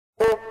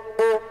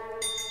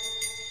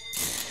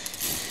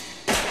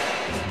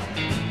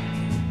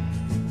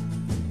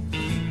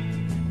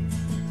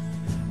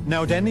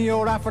Now Denny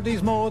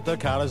O'Rafferty's motor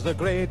car is the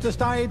greatest,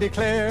 I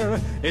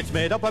declare. It's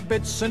made up of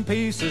bits and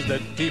pieces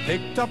that he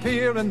picked up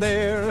here and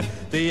there.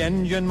 The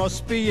engine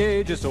must be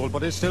ages old,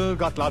 but it's still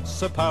got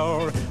lots of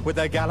power. With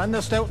a gallon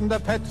of stout in the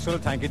petrol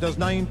tank, it does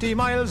 90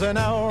 miles an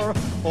hour.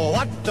 Oh,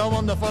 what a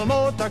wonderful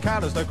motor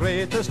car, is the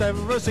greatest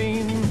ever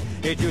seen.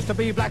 It used to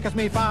be black as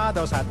me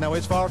father's hat, now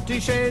it's 40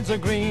 shades of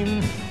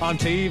green. On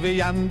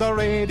TV and the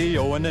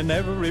radio and in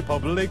every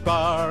public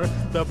bar,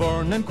 the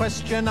burning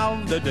question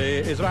of the day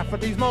is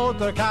Rafferty's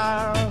motor car.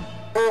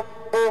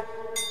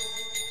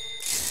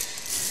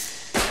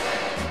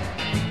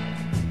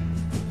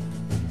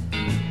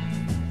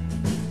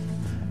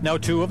 Now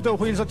 2 of the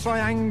wheels are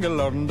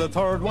triangular and the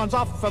 3rd one's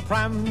off a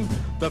pram.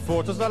 The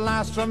 4th is the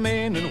last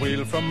remaining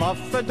wheel from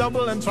off a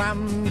Dublin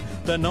tram.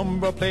 The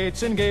number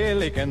plates in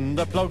Gaelic and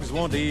the plugs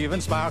won't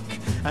even spark.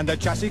 And the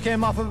chassis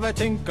came off of a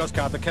tinker's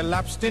car that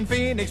collapsed in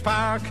Phoenix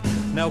Park.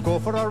 Now go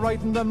for a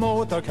ride in the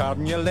motor car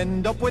and you'll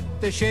end up with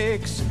the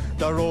shakes.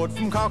 The road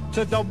from Cork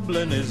to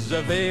Dublin is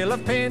a vale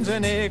of pains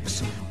and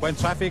aches. When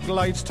traffic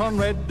lights turn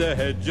red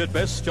ahead, you'd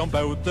best jump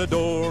out the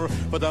door.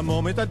 For the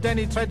moment that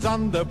Denny treads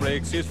on the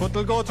brakes, his foot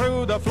will go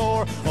through the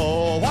floor.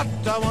 Oh, what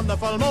a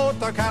wonderful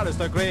motor car, is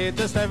the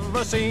greatest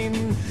ever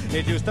seen.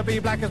 It used to be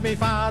black as me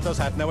father's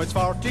hat, now it's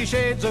 40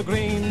 shades of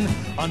green.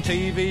 On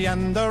TV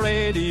and the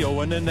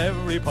radio and in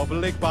every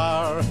public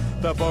bar,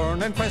 the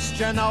burning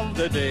question of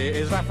the day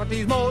is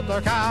Rafferty's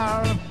motor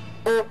car.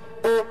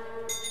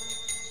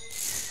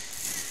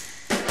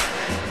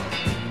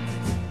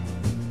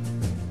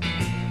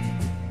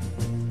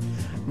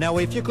 Now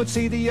if you could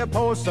see the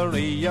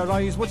upholstery, your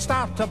eyes would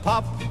start to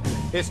pop.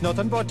 It's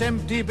nothing but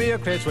empty beer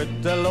crates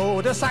with a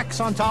load of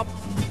sacks on top.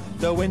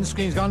 The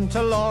windscreen's gone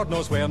to Lord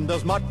knows where, and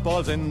there's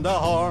mothballs in the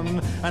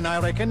horn. And I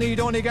reckon he'd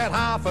only get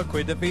half a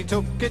quid if he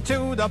took it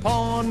to the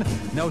pawn.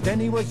 Now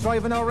Denny was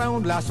driving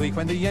around last week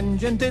when the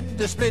engine did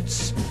the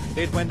splits.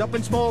 It went up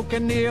in smoke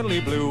and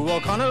nearly blew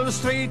O'Connell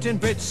Street in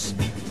bits.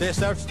 They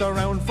searched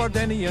around for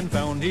Denny and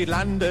found he'd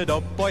landed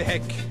up by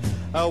heck,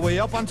 away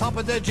up on top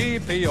of the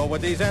GPO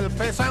with his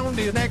LP round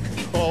his neck.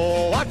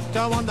 Oh, what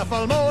a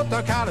wonderful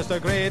motor car, is the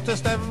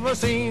greatest ever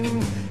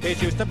seen.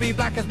 It used to be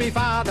black as me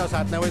father's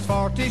hat, now it's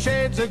 40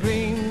 shades of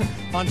green.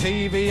 On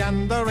TV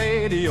and the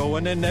radio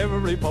and in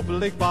every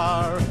public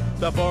bar,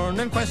 the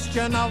burning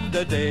question of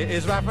the day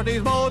is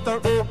Rafferty's motor.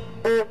 Oh.